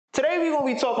Today we're going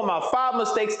to be talking about 5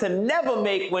 mistakes to never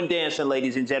make when dancing,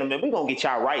 ladies and gentlemen. We're going to get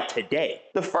y'all right today.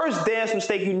 The first dance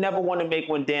mistake you never want to make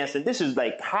when dancing, this is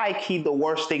like high key the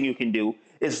worst thing you can do,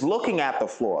 is looking at the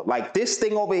floor. Like this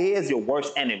thing over here is your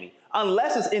worst enemy,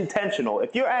 unless it's intentional.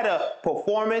 If you're at a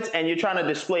performance and you're trying to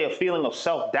display a feeling of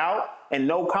self-doubt and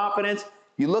no confidence,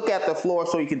 you look at the floor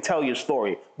so you can tell your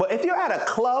story. But if you're at a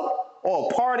club or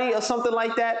a party or something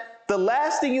like that, the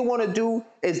last thing you want to do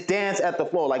is dance at the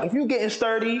floor. Like if you're getting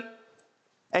sturdy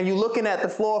and you're looking at the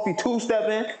floor, if you're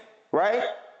two-stepping, right?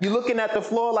 You're looking at the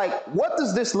floor like, what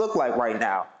does this look like right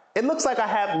now? It looks like I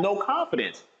have no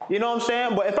confidence. You know what I'm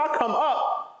saying? But if I come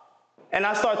up and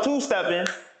I start two-stepping,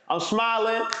 I'm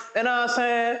smiling, you know what I'm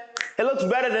saying? It looks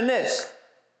better than this.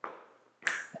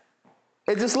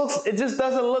 It just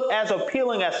doesn't look as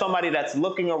appealing as somebody that's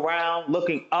looking around,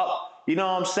 looking up. You know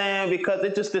what I'm saying? Because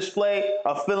it just displays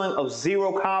a feeling of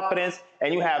zero confidence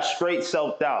and you have straight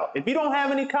self-doubt. If you don't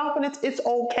have any confidence, it's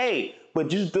okay, but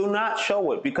just do not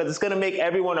show it because it's going to make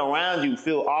everyone around you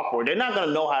feel awkward. They're not going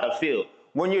to know how to feel.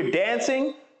 When you're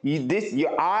dancing,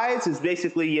 your eyes is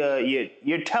basically,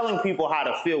 you're telling people how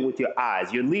to feel with your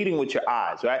eyes. You're leading with your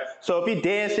eyes, right? So if you're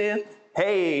dancing,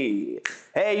 hey,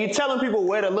 you're telling people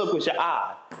where to look with your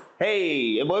eye.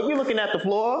 Hey, but if you're looking at the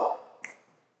floor,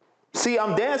 see,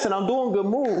 I'm dancing, I'm doing good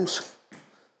moves,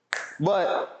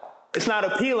 but it's not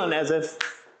appealing as if,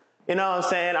 you know what I'm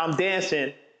saying, I'm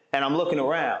dancing and I'm looking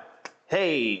around.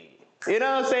 Hey, you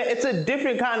know what I'm saying? It's a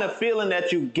different kind of feeling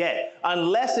that you get.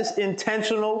 Unless it's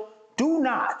intentional, do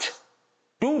not.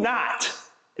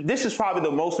 This is probably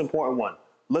the most important one.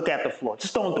 Look at the floor.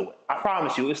 Just don't do it. I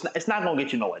promise you, it's not going to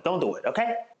get you nowhere. Don't do it,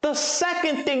 okay? The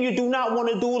second thing you do not want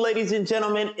to do, ladies and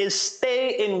gentlemen, is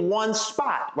stay in one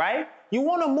spot, right? You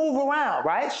want to move around,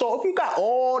 right? So if you got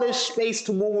all this space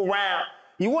to move around,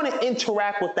 you want to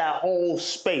interact with that whole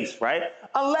space, right?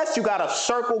 Unless you got a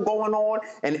circle going on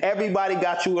and everybody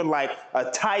got you in like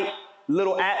a tight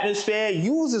little atmosphere,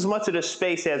 use as much of the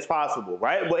space as possible,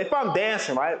 right? But if I'm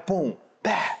dancing, right? Boom,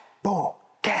 bah, boom,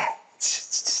 cat,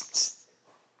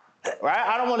 right?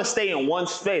 I don't want to stay in one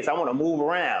space. I want to move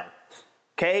around.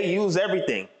 Okay? Use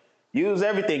everything. Use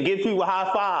everything. Give people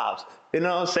high fives. You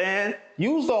know what I'm saying?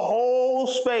 Use the whole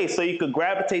space so you can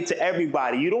gravitate to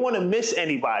everybody. You don't want to miss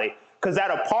anybody. Because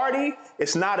at a party,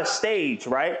 it's not a stage,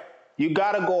 right? You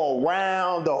got to go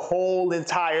around the whole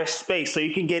entire space so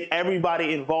you can get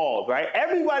everybody involved, right?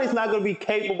 Everybody's not going to be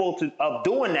capable of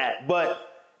doing that, but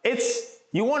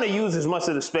you want to use as much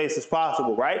of the space as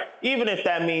possible, right? Even if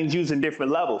that means using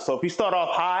different levels. So if you start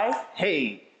off high,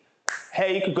 hey,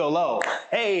 you could go low.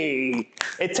 Hey,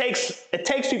 it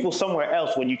takes people somewhere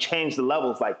else when you change the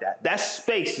levels like that. That's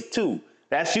space too.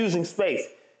 That's using space.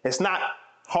 It's not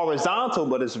horizontal,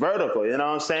 but it's vertical. You know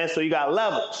what I'm saying? So you got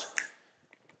levels.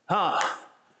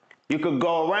 You could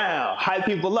go around, hype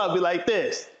people up, be like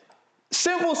this.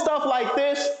 Simple stuff like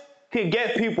this can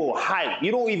get people hyped.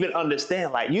 You don't even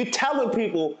understand. Like, you telling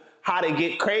people how to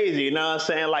get crazy, you know what I'm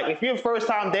saying? Like, if you're first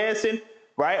time dancing,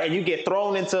 right, and you get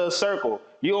thrown into a circle,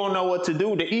 you don't know what to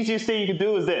do, the easiest thing you can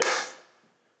do is this.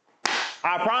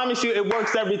 I promise you it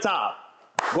works every time.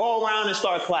 Go around and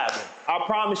start clapping. I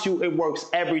promise you it works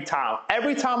every time.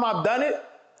 Every time I've done it,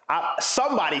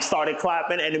 somebody started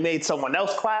clapping and it made someone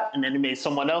else clap, and then it made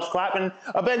someone else clap, and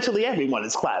eventually everyone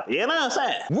is clapping. You know what I'm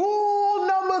saying? Rule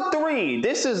number 3.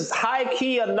 This is high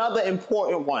key, another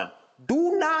important one.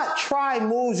 Do not try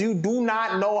moves you do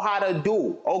not know how to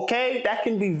do, okay? That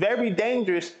can be very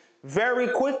dangerous very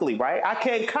quickly, right? I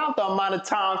can't count the amount of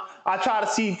times I try to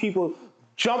see people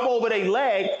jump over their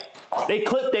leg, they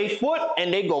clip their foot,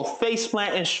 and they go face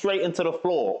planting straight into the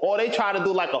floor. Or they try to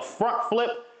do like a front flip,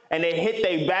 and they hit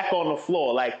their back on the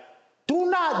floor. Like, do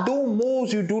not do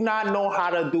moves you do not know how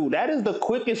to do. That is the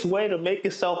quickest way to make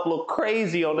yourself look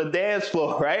crazy on the dance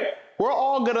floor, right? We're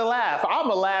all gonna laugh. I'm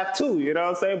gonna laugh too, you know what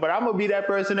I'm saying? But I'm gonna be that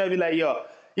person that be like, yo,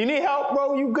 you need help,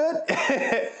 bro? You good?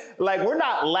 Like, we're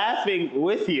not laughing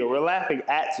with you. We're laughing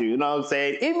at you, you know what I'm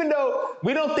saying? Even though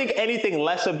we don't think anything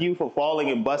less of you for falling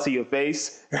and busting your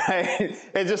face, right?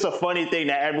 It's just a funny thing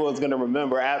that everyone's gonna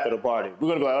remember after the party. We're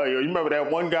gonna be like, oh, yo, you remember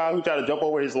that one guy who tried to jump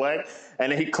over his leg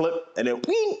and then he clipped and then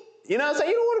whee! You know what I'm saying?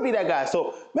 You don't wanna be that guy.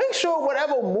 So make sure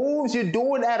whatever moves you're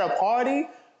doing at a party,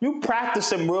 you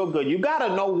practice them real good. You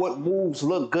gotta know what moves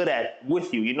look good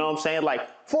with you. You know what I'm saying? Like,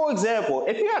 for example,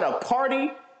 if you're at a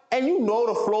party and you know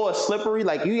the floor is slippery,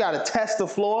 like you gotta test the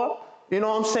floor, you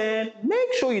know what I'm saying?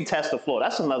 Make sure you test the floor.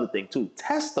 That's another thing too.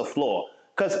 Test the floor.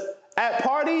 Because at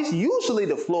parties, usually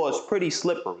the floor is pretty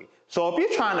slippery. So if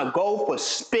you're trying to go for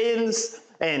spins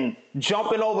and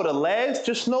jumping over the legs,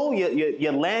 just know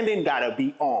your landing gotta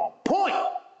be on point.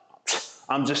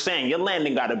 I'm just saying your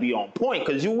landing got to be on point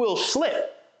because you will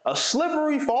slip. A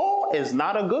slippery fall is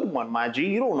not a good one, my G.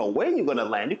 You don't know where you're going to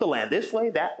land. You can land this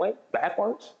way, that way,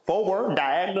 backwards, forward,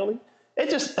 diagonally. It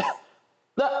just,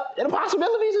 the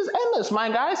possibilities is endless, my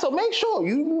guy. So make sure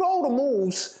you know the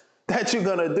moves that you're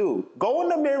going to do. Go in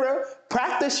the mirror,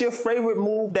 practice your favorite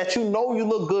move that you know you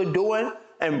look good doing,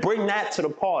 and bring that to the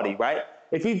party, right?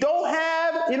 If you don't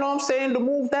have, you know what I'm saying, the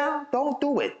move down, don't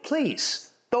do it, please.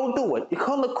 Don't do it. You're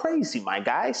gonna look crazy, my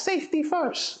guy. Safety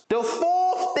first. The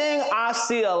fourth thing I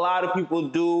see a lot of people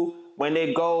do when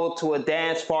they go to a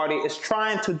dance party is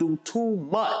trying to do too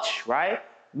much, right?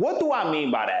 What do I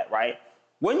mean by that, right?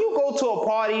 When you go to a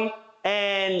party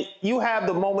and you have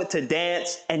the moment to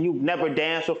dance and you've never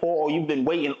danced before, or you've been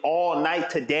waiting all night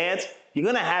to dance, you're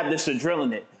gonna have this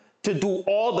adrenaline to do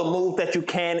all the moves that you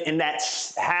can in that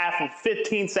half of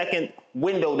 15-second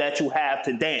window that you have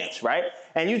to dance, right?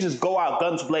 And you just go out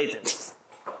guns blazing.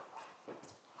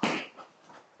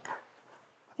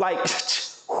 Like,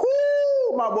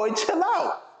 whoo, my boy, chill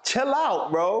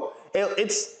out, bro.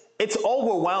 It's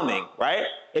overwhelming, right?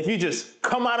 If you just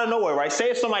come out of nowhere, right? Say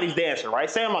if somebody's dancing, right?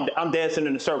 Say I'm dancing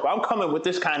in a circle. I'm coming with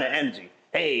this kind of energy.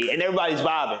 Hey, and everybody's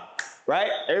vibing, right?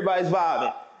 Everybody's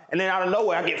vibing. And then out of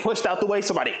nowhere, I get pushed out the way,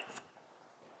 somebody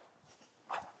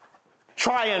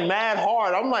trying mad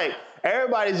hard. I'm like,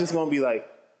 everybody's just gonna be like,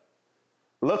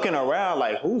 looking around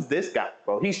like, who's this guy,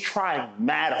 bro? He's trying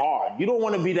mad hard. You don't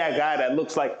wanna be that guy that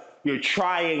looks like you're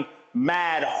trying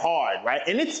mad hard, right?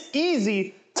 And it's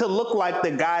easy to look like the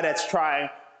guy that's trying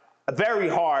very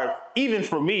hard, even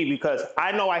for me, because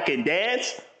I know I can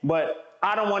dance, but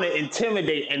I don't wanna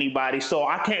intimidate anybody, so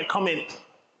I can't come in.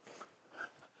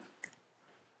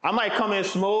 I might come in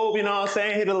smooth, you know what I'm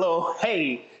saying? Hit a little,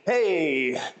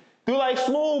 hey, do like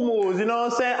smooth moves, you know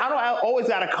what I'm saying? I always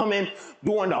gotta come in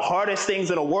doing the hardest things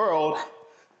in the world,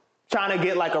 trying to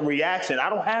get like a reaction. I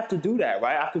don't have to do that,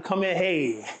 right? I could come in,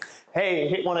 hey,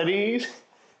 hit one of these.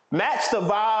 Match the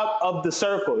vibe of the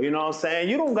circle, you know what I'm saying?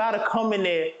 You don't gotta come in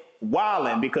there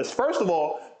wilding, because first of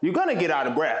all, you're gonna get out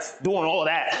of breath doing all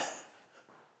that.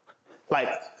 Like,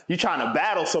 you're trying to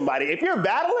battle somebody. If you're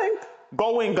battling,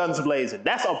 go in guns blazing.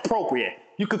 That's appropriate.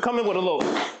 You could come in with a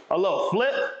little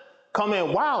flip, come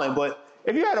in wilding. But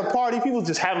if you're at a party, people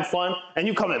just having fun, and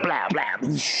you come in blah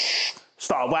blah,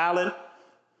 start wilding,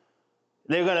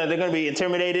 they're gonna be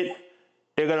intimidated.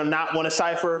 They're gonna not want to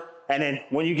cipher, and then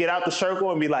when you get out the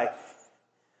circle and be like,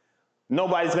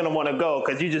 nobody's gonna want to go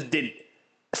because you just did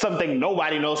something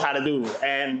nobody knows how to do,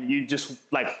 and you just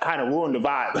like kind of ruined the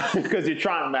vibe because you're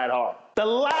trying that hard. The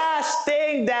last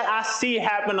thing that I see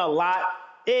happen a lot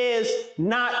is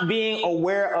not being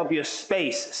aware of your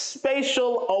space.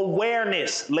 Spatial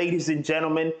awareness, ladies and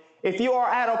gentlemen. If you are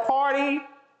at a party,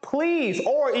 please,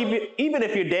 or even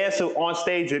if you're dancing on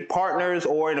stage with partners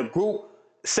or in a group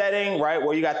setting, right,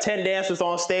 where you got 10 dancers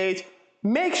on stage,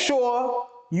 make sure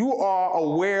you are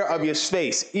aware of your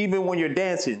space, even when you're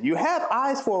dancing. You have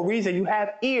eyes for a reason. You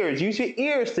have ears. Use your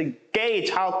ears to gauge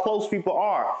how close people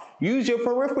are. Use your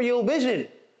peripheral vision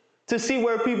to see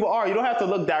where people are. You don't have to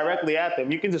look directly at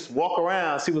them. You can just walk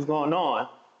around, see what's going on.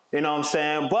 You know what I'm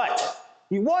saying? But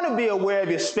you want to be aware of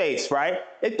your space, right?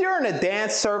 If you're in a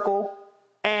dance circle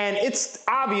and it's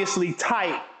obviously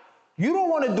tight, you don't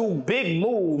want to do big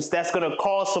moves that's going to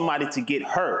cause somebody to get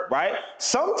hurt, right?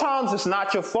 Sometimes it's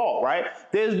not your fault, right?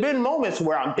 There's been moments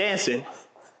where I'm dancing,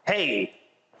 hey,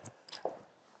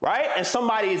 right? And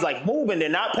somebody is like moving, they're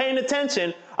not paying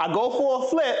attention. I go for a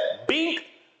flip, bink,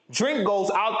 drink goes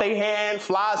out their hand,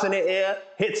 flies in the air,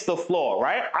 hits the floor,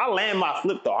 right? I land my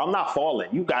flip though, I'm not falling.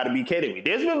 You gotta be kidding me.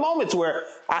 There's been moments where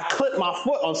I clip my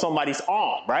foot on somebody's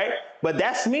arm, right? But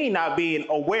that's me not being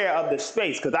aware of the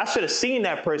space, because I should have seen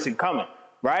that person coming,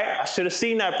 right? I should have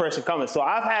seen that person coming. So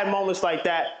I've had moments like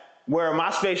that where my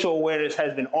spatial awareness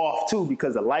has been off too,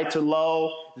 because the lights are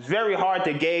low, it's very hard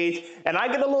to gauge, and I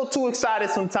get a little too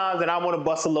excited sometimes and I wanna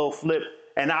bust a little flip.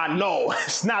 And I know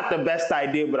it's not the best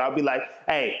idea, but I'll be like,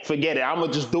 hey, forget it. I'm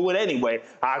going to just do it anyway.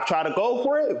 I try to go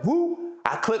for it. Whoop.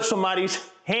 I clip somebody's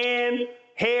hand,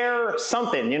 hair,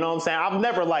 something. You know what I'm saying? I've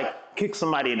never like kicked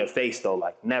somebody in the face though,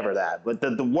 like never that. But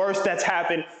the worst that's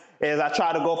happened is I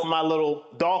try to go for my little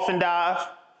dolphin dive,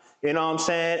 you know what I'm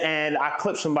saying? And I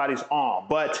clip somebody's arm.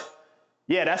 But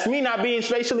yeah, that's me not being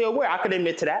spatially aware. I can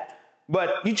admit to that.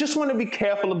 But you just want to be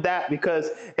careful of that,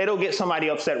 because it'll get somebody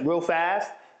upset real fast.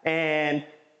 And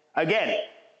again,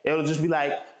 it'll just be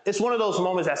like, it's one of those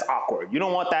moments that's awkward. You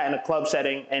don't want that in a club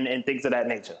setting and things of that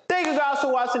nature. Thank you guys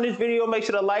for watching this video. Make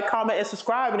sure to like, comment, and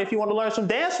subscribe. And if you want to learn some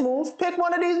dance moves, pick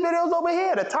one of these videos over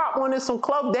here. The top one is some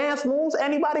club dance moves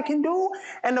anybody can do.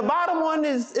 And the bottom one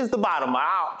is the bottom.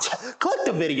 Click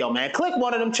the video, man. Click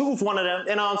one of them, choose one of them.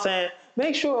 You know what I'm saying?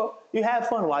 Make sure you have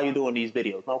fun while you're doing these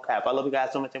videos. No cap. I love you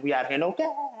guys so much, and we out here. No cap.